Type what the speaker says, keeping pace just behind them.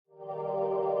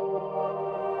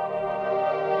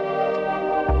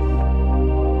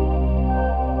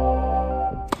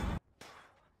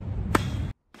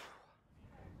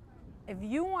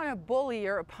to bully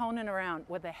your opponent around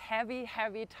with a heavy,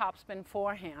 heavy topspin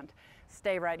forehand,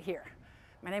 stay right here.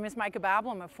 My name is Meike Babel.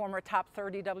 I'm a former top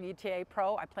 30 WTA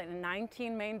pro. I played in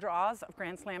 19 main draws of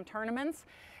Grand Slam tournaments,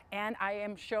 and I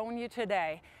am showing you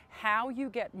today how you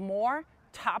get more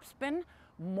topspin,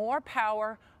 more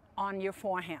power on your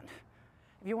forehand.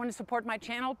 If you want to support my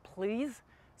channel, please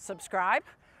subscribe.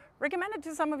 Recommend it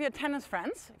to some of your tennis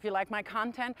friends if you like my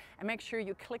content, and make sure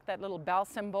you click that little bell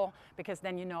symbol because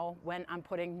then you know when I'm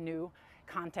putting new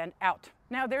content out.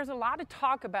 Now, there's a lot of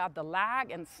talk about the lag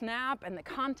and snap and the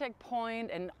contact point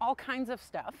and all kinds of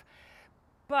stuff,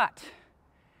 but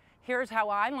here's how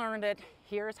I learned it.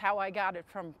 Here's how I got it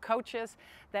from coaches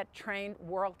that train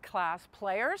world-class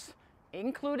players,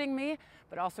 including me,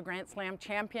 but also Grand Slam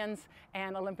champions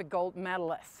and Olympic gold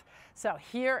medalists. So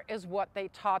here is what they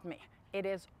taught me. It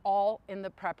is all in the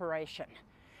preparation.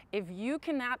 If you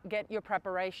cannot get your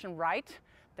preparation right,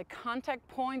 the contact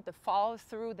point, the follow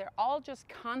through, they're all just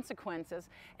consequences,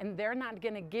 and they're not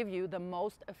going to give you the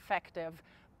most effective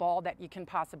ball that you can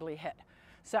possibly hit.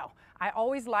 So I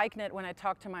always liken it when I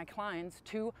talk to my clients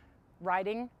to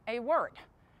writing a word.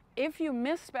 If you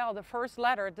misspell the first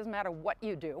letter, it doesn't matter what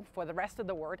you do for the rest of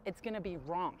the word, it's going to be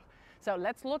wrong. So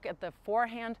let's look at the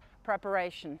forehand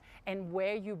preparation and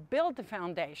where you build the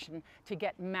foundation to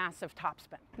get massive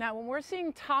topspin. Now, when we're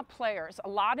seeing top players, a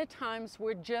lot of times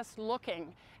we're just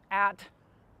looking at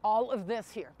all of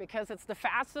this here because it's the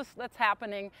fastest that's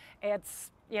happening. It's,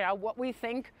 you know, what we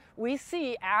think we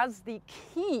see as the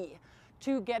key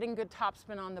to getting good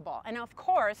topspin on the ball. And of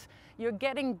course, you're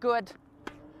getting good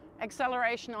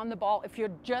acceleration on the ball if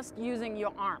you're just using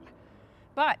your arm.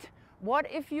 But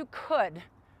what if you could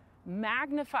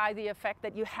magnify the effect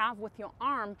that you have with your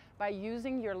arm by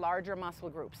using your larger muscle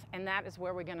groups? And that is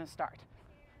where we're going to start.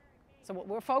 So what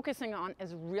we're focusing on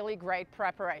is really great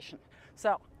preparation.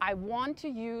 So I want to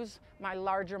use my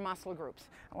larger muscle groups.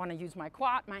 I want to use my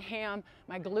quad, my ham,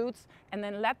 my glutes, and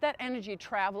then let that energy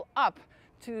travel up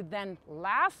to then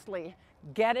lastly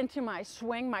get into my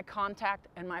swing, my contact,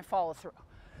 and my follow through.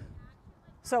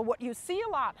 So what you see a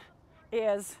lot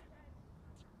is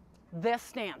this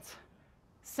stance.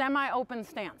 Semi-open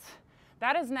stance.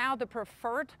 That is now the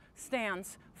preferred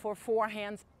stance for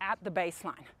forehands at the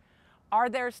baseline. Are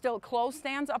there still closed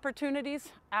stance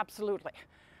opportunities? Absolutely.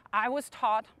 I was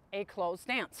taught a closed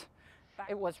stance.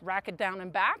 It was racket down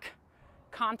and back,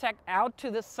 contact out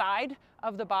to the side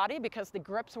of the body because the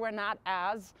grips were not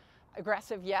as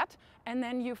aggressive yet, and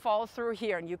then you follow through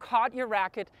here and you caught your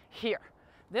racket here.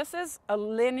 This is a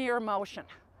linear motion,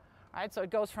 right? So it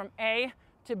goes from A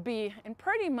to be in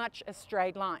pretty much a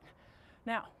straight line.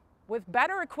 Now, with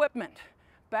better equipment,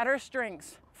 better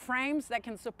strings, frames that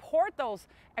can support those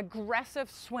aggressive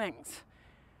swings,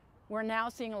 we're now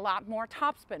seeing a lot more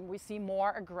topspin. We see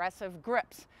more aggressive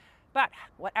grips. But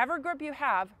whatever grip you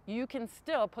have, you can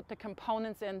still put the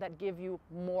components in that give you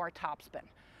more topspin.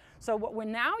 So what we're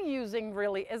now using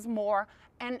really is more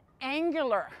an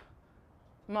angular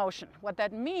motion. What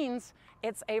that means,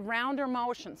 it's a rounder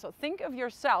motion. So think of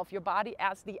yourself, your body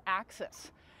as the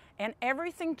axis, and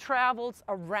everything travels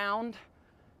around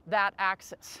that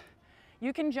axis.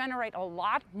 You can generate a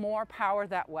lot more power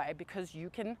that way because you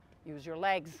can use your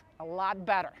legs a lot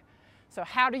better. So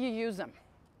how do you use them?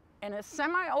 In a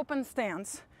semi-open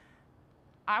stance,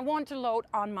 I want to load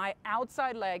on my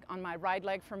outside leg, on my right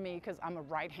leg for me, because I'm a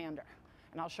right-hander.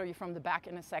 And I'll show you from the back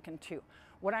in a second too.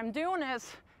 What I'm doing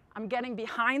is I'm getting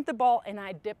behind the ball and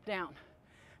I dip down.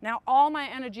 Now all my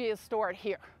energy is stored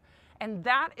here. And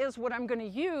that is what I'm going to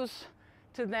use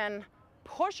to then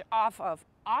push off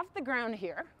the ground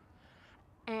here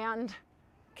and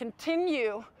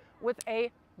continue with a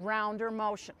rounder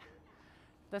motion.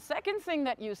 The second thing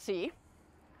that you see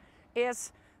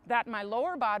is that my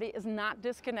lower body is not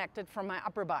disconnected from my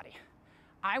upper body.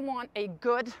 I want a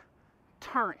good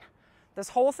turn. This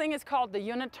whole thing is called the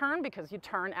unit turn because you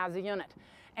turn as a unit.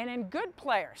 And in good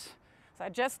players, so I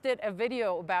just did a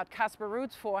video about Casper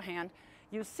Ruud's forehand,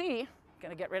 you see, I'm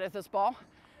gonna get rid of this ball,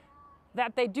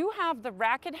 that they do have the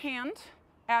racket hand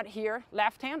out here,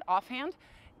 left hand, offhand,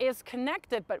 is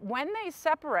connected, but when they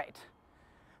separate,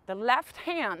 the left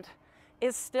hand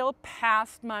is still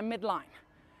past my midline.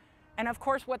 And of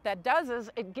course what that does is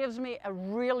it gives me a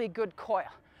really good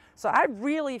coil. So I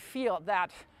really feel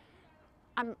that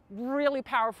I'm really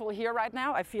powerful here right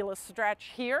now. I feel a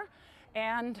stretch here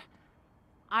and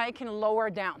I can lower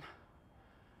down.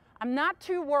 I'm not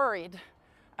too worried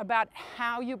about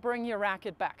how you bring your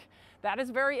racket back. That is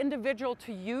very individual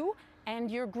to you and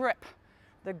your grip.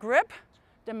 The grip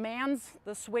demands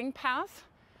the swing path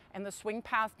and the swing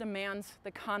path demands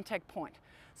the contact point.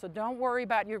 So don't worry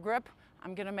about your grip.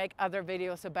 I'm going to make other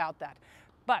videos about that.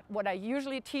 But what I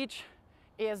usually teach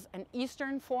is an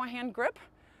Eastern forehand grip.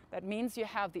 That means you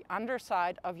have the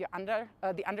underside of your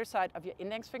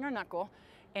index finger knuckle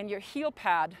and your heel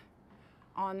pad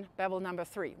on bevel number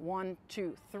 3. 1,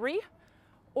 2, 3,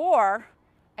 or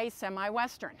a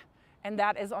semi-Western, and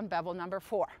that is on bevel number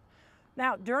 4.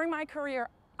 Now, during my career,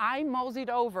 I moseyed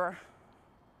over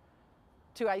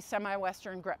to a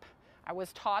semi-Western grip. I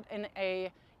was taught in a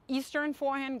Eastern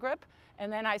forehand grip,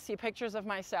 and then I see pictures of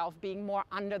myself being more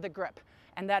under the grip.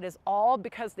 And that is all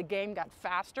because the game got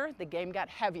faster, the game got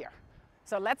heavier.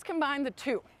 So let's combine the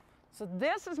two. So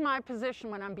this is my position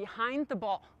when I'm behind the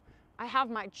ball. I have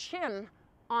my chin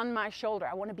on my shoulder.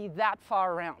 I want to be that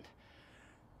far around.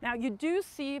 Now you do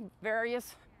see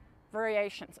various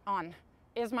variations on,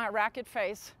 is my racket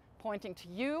face pointing to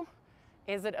you?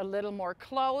 Is it a little more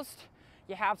closed?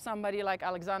 You have somebody like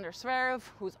Alexander Zverev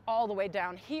who's all the way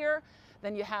down here.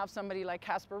 Then you have somebody like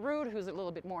Casper Ruud who's a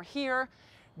little bit more here.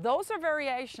 Those are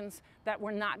variations that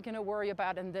we're not going to worry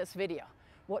about in this video.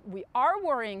 What we are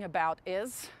worrying about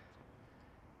is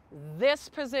this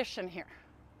position here.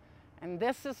 And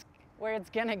this is where it's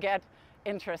going to get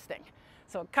interesting.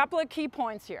 So a couple of key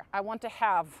points here. I want to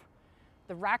have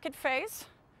the racket face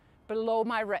below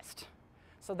my wrist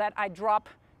so that I drop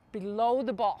below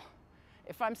the ball.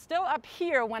 If I'm still up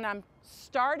here when I'm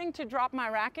starting to drop my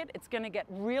racket, it's going to get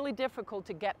really difficult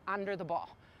to get under the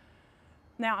ball.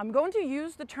 Now, I'm going to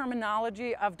use the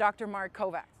terminology of Dr. Mark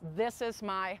Kovacs. This is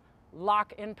my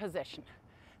lock-in position.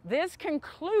 This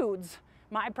concludes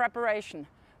my preparation,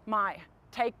 my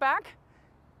take back,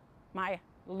 my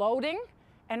loading,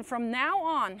 and from now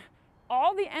on,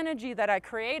 all the energy that I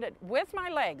created with my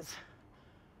legs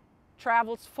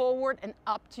travels forward and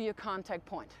up to your contact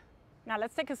point. Now,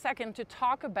 let's take a second to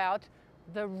talk about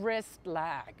the wrist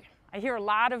lag. I hear a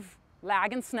lot of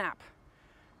lag and snap.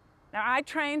 Now, I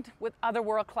trained with other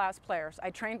world-class players. I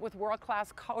trained with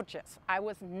world-class coaches. I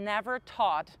was never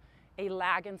taught a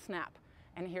lag and snap,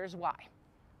 and here's why.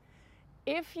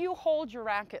 If you hold your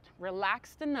racket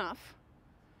relaxed enough,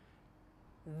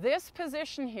 this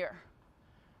position here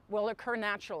will occur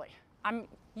naturally. I'm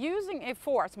using a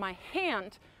force, my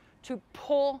hand, to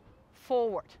pull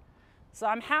forward. So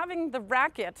I'm having the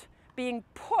racket being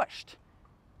pushed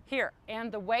here, and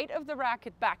the weight of the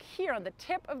racket back here on the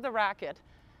tip of the racket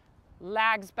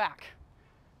lags back.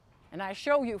 And I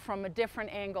show you from a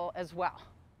different angle as well.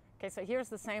 Okay, so here's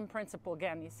the same principle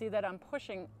again. You see that I'm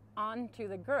pushing onto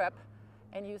the grip,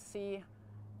 and you see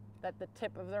that the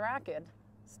tip of the racket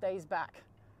stays back.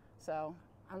 So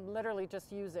I'm literally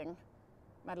just using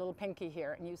my little pinky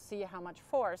here, and you see how much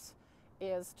force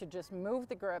is to just move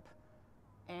the grip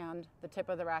and the tip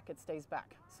of the racket stays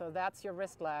back. So that's your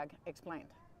wrist lag explained.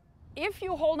 If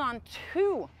you hold on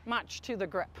too much to the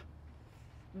grip,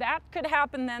 that could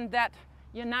happen then that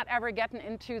you're not ever getting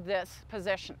into this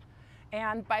position.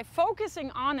 And by focusing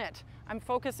on it, I'm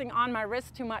focusing on my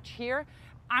wrist too much here,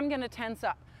 I'm going to tense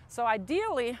up. So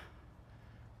ideally,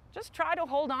 just try to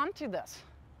hold on to this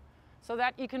so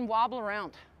that you can wobble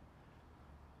around.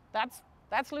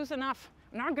 That's loose enough.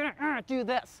 I'm not going to do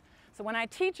this. So when I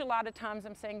teach, a lot of times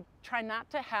I'm saying try not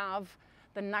to have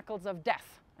the knuckles of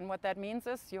death. And what that means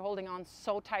is you're holding on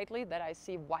so tightly that I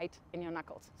see white in your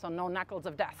knuckles. So no knuckles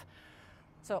of death.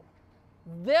 So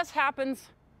this happens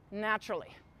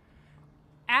naturally.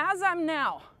 As I'm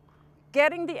now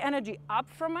getting the energy up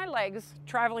from my legs,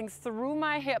 traveling through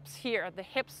my hips here, the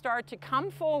hips start to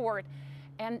come forward,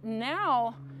 and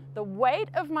now the weight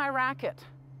of my racket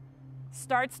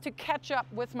starts to catch up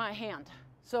with my hand.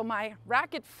 So my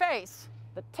racket face,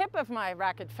 the tip of my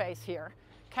racket face here,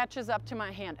 catches up to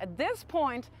my hand. At this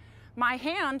point, my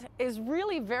hand is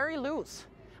really very loose.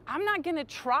 I'm not going to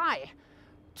try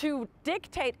to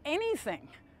dictate anything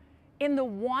in the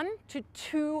 1 to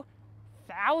 2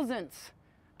 thousandths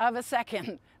of a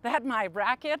second that my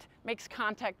racket makes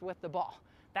contact with the ball.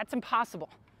 That's impossible.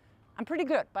 I'm pretty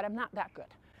good, but I'm not that good.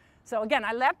 So again,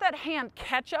 I let that hand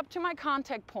catch up to my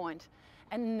contact point,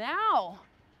 and now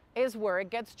is where it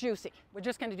gets juicy. We're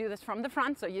just going to do this from the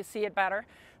front so you see it better.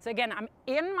 So again, I'm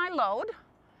in my load,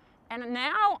 and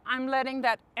now I'm letting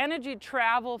that energy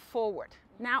travel forward.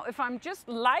 Now, if I'm just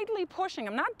lightly pushing,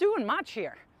 I'm not doing much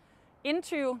here,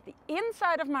 into the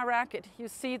inside of my racket, you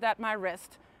see that my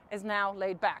wrist is now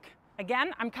laid back.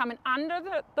 Again, I'm coming under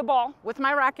the ball with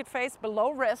my racket face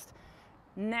below wrist.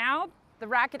 Now the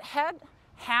racket head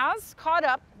has caught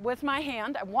up with my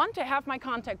hand. I want to have my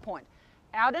contact point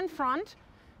out in front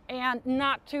and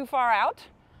not too far out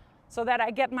so that I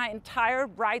get my entire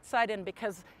right side in,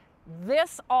 because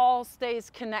this all stays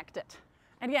connected.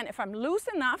 And again, if I'm loose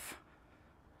enough,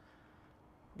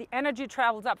 the energy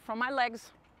travels up from my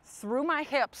legs, through my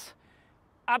hips,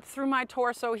 up through my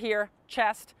torso here,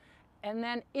 chest, and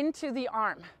then into the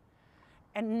arm.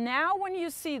 And now when you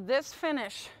see this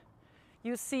finish,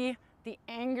 you see the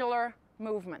angular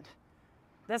movement.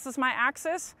 This is my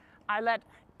axis. I let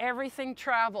everything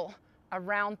travel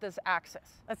around this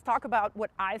axis. Let's talk about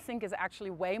what I think is actually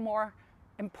way more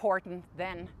important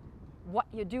than what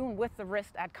you're doing with the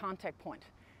wrist at contact point.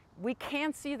 We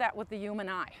can't see that with the human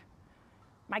eye.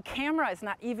 My camera is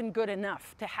not even good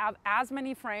enough to have as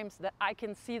many frames that I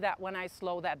can see that when I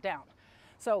slow that down.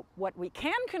 So what we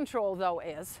can control though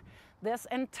is this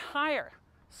entire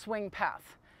swing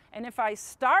path. And if I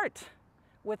start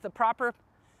with the proper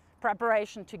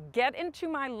preparation to get into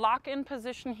my lock-in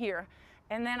position here,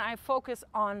 and then I focus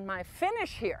on my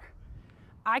finish here,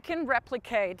 I can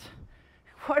replicate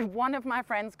what one of my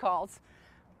friends calls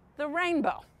the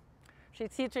rainbow. She's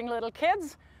teaching little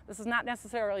kids, this is not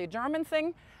necessarily a German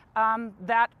thing,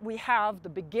 that we have the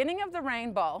beginning of the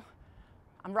rainbow.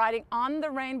 I'm riding on the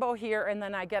rainbow here, and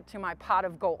then I get to my pot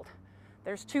of gold.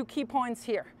 There's two key points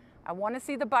here. I want to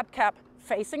see the butt cap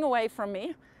facing away from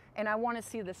me, and I want to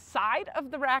see the side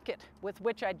of the racket with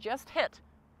which I just hit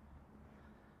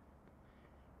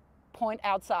point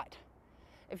outside.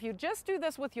 If you just do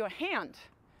this with your hand,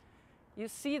 you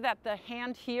see that the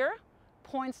hand here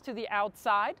points to the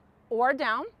outside or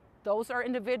down. Those are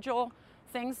individual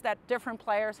things that different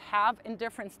players have in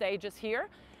different stages here.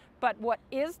 But what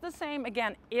is the same,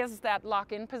 again, is that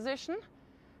lock-in position.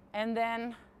 And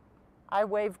then I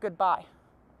wave goodbye.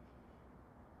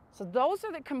 So those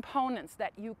are the components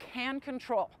that you can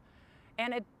control.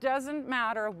 And it doesn't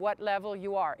matter what level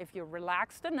you are. If you're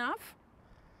relaxed enough,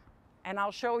 and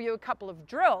I'll show you a couple of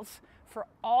drills for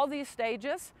all these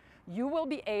stages, you will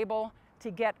be able to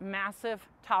get massive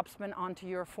topspin onto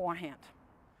your forehand.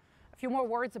 A few more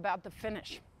words about the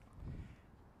finish.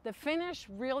 The finish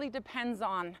really depends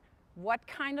on what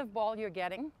kind of ball you're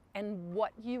getting and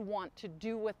what you want to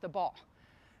do with the ball.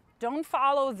 Don't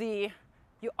follow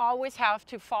you always have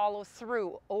to follow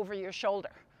through over your shoulder.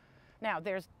 Now,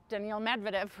 there's Daniil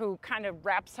Medvedev, who kind of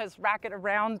wraps his racket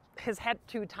around his head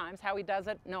 2 times. How he does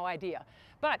it, no idea.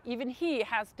 But even he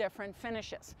has different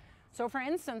finishes. So for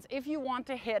instance, if you want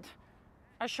to hit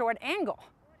a short angle,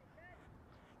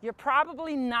 you're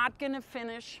probably not going to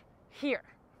finish here.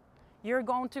 You're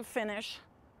going to finish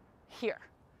here.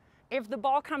 If the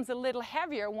ball comes a little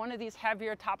heavier, one of these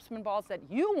heavier topspin balls that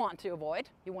you want to avoid,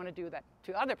 you want to do that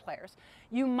to other players,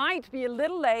 you might be a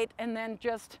little late and then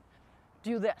just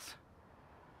do this.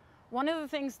 One of the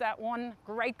things that one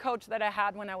great coach that I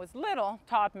had when I was little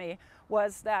taught me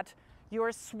was that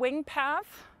your swing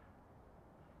path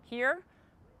here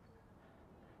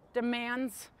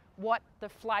demands what the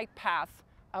flight path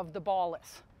of the ball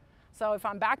is. So if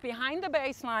I'm back behind the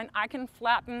baseline, I can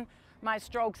flatten my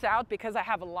strokes out because I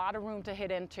have a lot of room to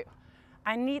hit into.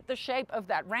 I need the shape of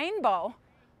that rainbow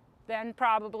then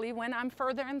probably when I'm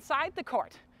further inside the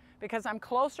court, because I'm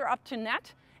closer up to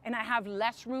net and I have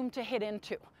less room to hit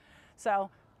into. So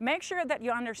make sure that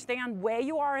you understand where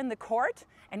you are in the court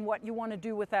and what you want to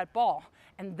do with that ball,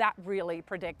 and that really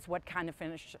predicts what kind of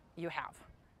finish you have.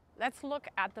 Let's look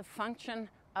at the function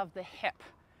of the hip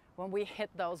when we hit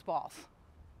those balls.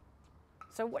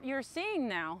 So what you're seeing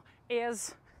now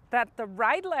is that the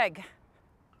right leg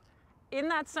in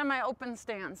that semi-open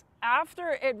stance,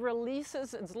 after it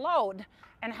releases its load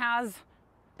and has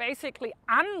basically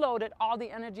unloaded all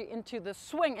the energy into the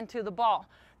swing, into the ball,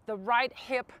 the right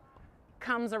hip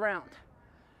comes around.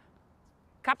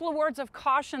 A couple of words of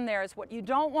caution there is what you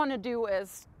don't want to do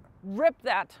is rip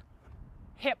that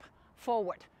hip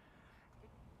forward.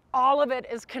 All of it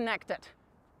is connected.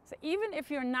 So even if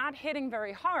you're not hitting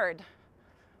very hard,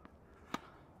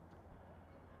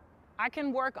 I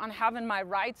can work on having my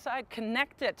right side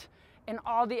connected in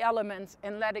all the elements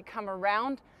and let it come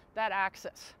around that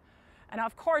axis. And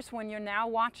of course, when you're now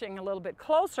watching a little bit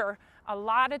closer, a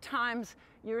lot of times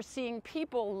you're seeing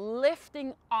people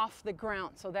lifting off the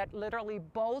ground so that literally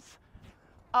both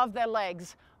of their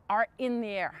legs are in the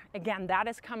air. Again, that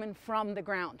is coming from the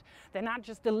ground. They're not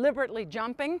just deliberately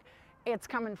jumping, it's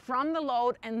coming from the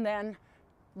load and then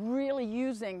really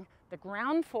using the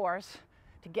ground force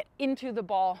to get into the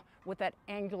ball with that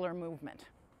angular movement.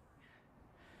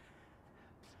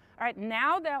 All right,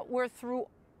 now that we're through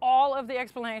all of the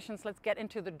explanations, let's get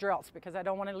into the drills, because I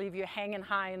don't want to leave you hanging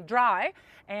high and dry.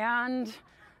 And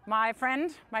my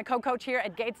friend, my co-coach here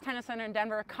at Gates Tennis Center in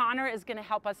Denver, Connor, is going to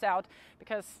help us out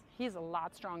because he's a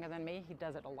lot stronger than me. He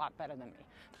does it a lot better than me.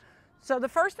 So the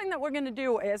first thing that we're going to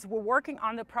do is we're working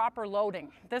on the proper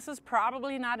loading. This is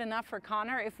probably not enough for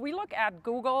Connor. If we look at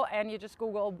Google and you just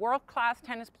Google world-class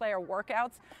tennis player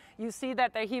workouts, you see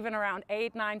that they're heaving around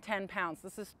 8, 9, 10 pounds.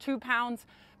 This is 2 pounds,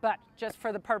 but just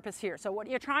for the purpose here. So what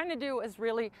you're trying to do is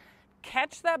really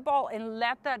catch that ball and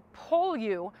let that pull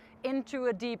you into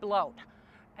a deep load.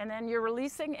 And then you're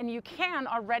releasing, and you can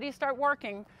already start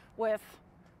working with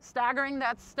staggering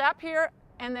that step here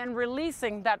and then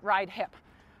releasing that right hip.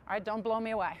 All right, don't blow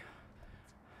me away.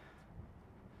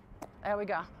 There we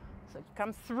go. So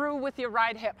come through with your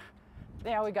right hip.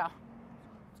 There we go.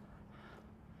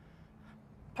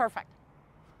 Perfect.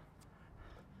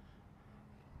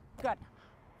 Good.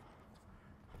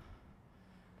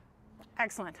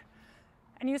 Excellent.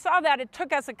 And you saw that it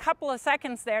took us a couple of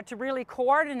seconds there to really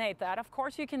coordinate that. Of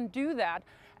course, you can do that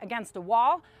against a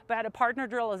wall, but a partner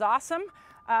drill is awesome.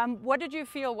 What did you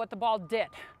feel what the ball did?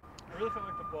 I really felt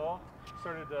like the ball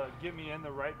started to get me in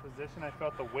the right position. I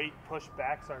felt the weight push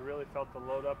back, so I really felt the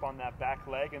load up on that back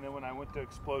leg. And then when I went to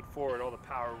explode forward, all the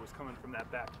power was coming from that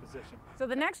back position. So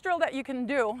the next drill that you can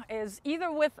do is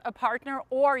either with a partner,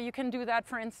 or you can do that,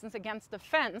 for instance, against the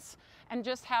fence and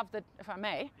just have the, if I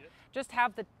may, just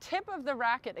have the tip of the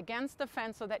racket against the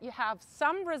fence so that you have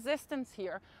some resistance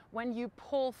here when you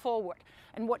pull forward.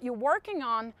 And what you're working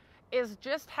on is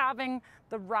just having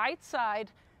the right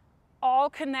side all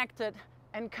connected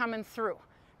and coming through,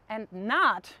 and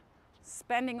not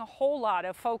spending a whole lot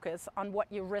of focus on what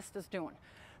your wrist is doing.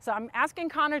 So I'm asking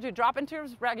Connor to drop into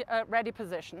his ready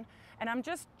position, and I'm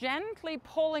just gently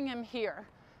pulling him here,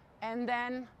 and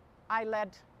then I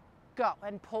let go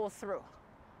and pull through.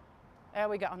 There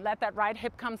we go, and let that right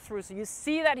hip come through. So you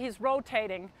see that he's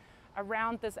rotating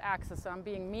around this axis. So I'm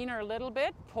being meaner a little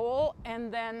bit, pull,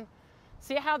 and then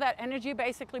see how that energy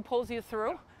basically pulls you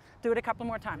through? Do it a couple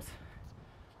more times.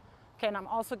 Okay, and I'm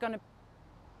also going to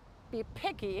be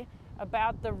picky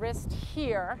about the wrist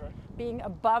here being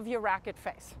above your racket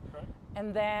face.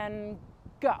 And then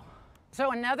go.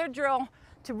 So another drill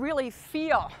to really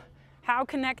feel how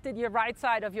connected your right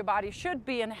side of your body should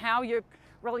be and how you're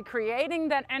really creating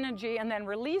that energy and then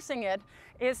releasing it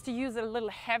is to use a little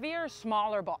heavier,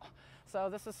 smaller ball. So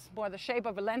this is more the shape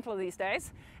of a lentil these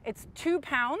days. It's 2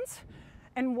 pounds.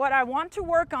 And what I want to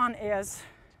work on is,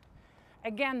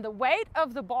 again, the weight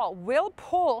of the ball will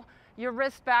pull your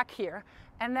wrist back here,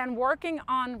 and then working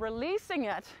on releasing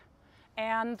it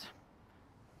and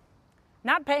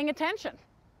not paying attention.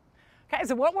 Okay,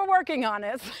 so what we're working on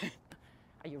is,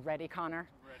 are you ready, Connor?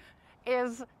 I'm ready.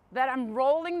 Is that I'm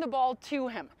rolling the ball to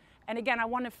him. And again, I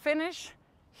want to finish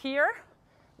here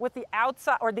with the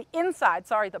outside, or the inside,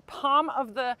 sorry, the palm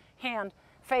of the hand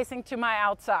facing to my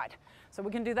outside. So we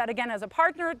can do that again as a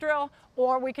partner drill,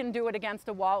 or we can do it against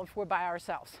a wall if we're by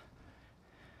ourselves.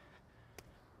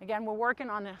 Again, we're working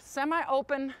on a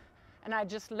semi-open, and I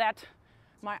just let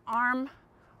my arm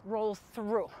roll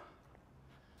through.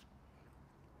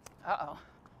 Uh-oh.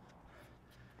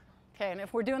 Okay, and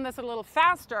if we're doing this a little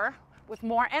faster with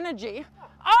more energy,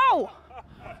 oh!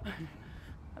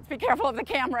 Let's be careful of the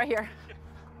camera here.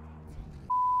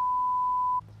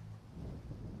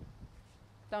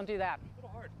 Don't do that. A little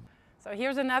hard. So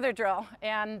here's another drill,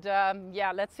 and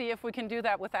yeah, let's see if we can do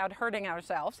that without hurting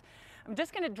ourselves. I'm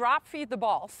just going to drop feed the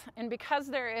balls, and because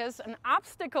there is an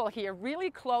obstacle here really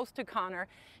close to Connor,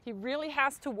 he really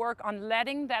has to work on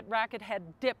letting that racket head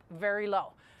dip very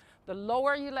low. The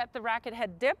lower you let the racket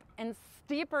head dip and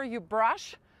steeper you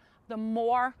brush, the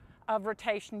more of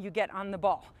rotation you get on the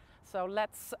ball. So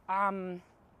let's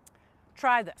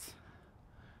try this.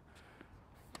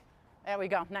 There we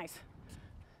go, nice.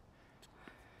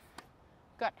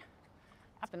 Good.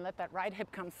 Up and let that right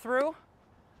hip come through.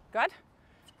 Good.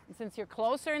 And since you're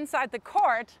closer inside the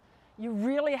court, you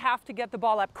really have to get the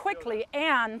ball up quickly,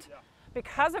 and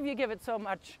because of you give it so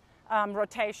much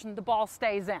rotation, the ball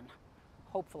stays in,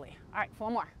 hopefully. All right, 4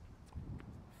 more.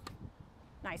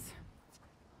 Nice.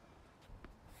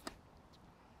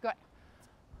 Good.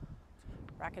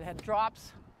 Racket head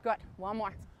drops. Good. 1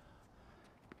 more.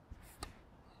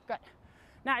 Good.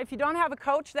 Now, if you don't have a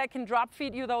coach that can drop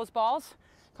feed you those balls,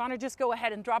 Connor, just go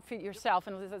ahead and drop feed yourself,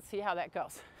 and let's see how that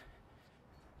goes.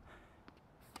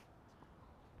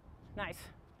 Nice.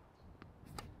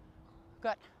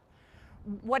 Good.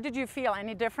 What did you feel?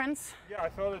 Any difference? Yeah, I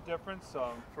felt a difference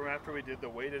from after we did the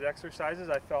weighted exercises.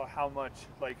 I felt how much,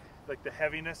 like the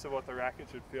heaviness of what the racket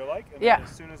should feel like. And then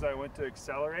as soon as I went to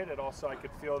accelerate it, also I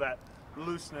could feel that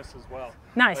looseness as well.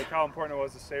 Nice. Like how important it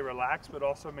was to stay relaxed, but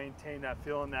also maintain that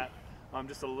feeling that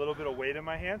just a little bit of weight in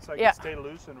my hand, so I can stay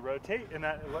loose and rotate, and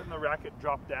that letting the racket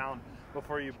drop down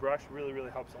before you brush really,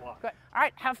 really helps a lot. Good. All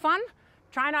right, have fun.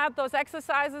 trying out those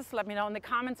exercises. Let me know in the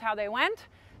comments how they went,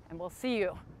 and we'll see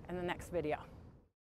you in the next video.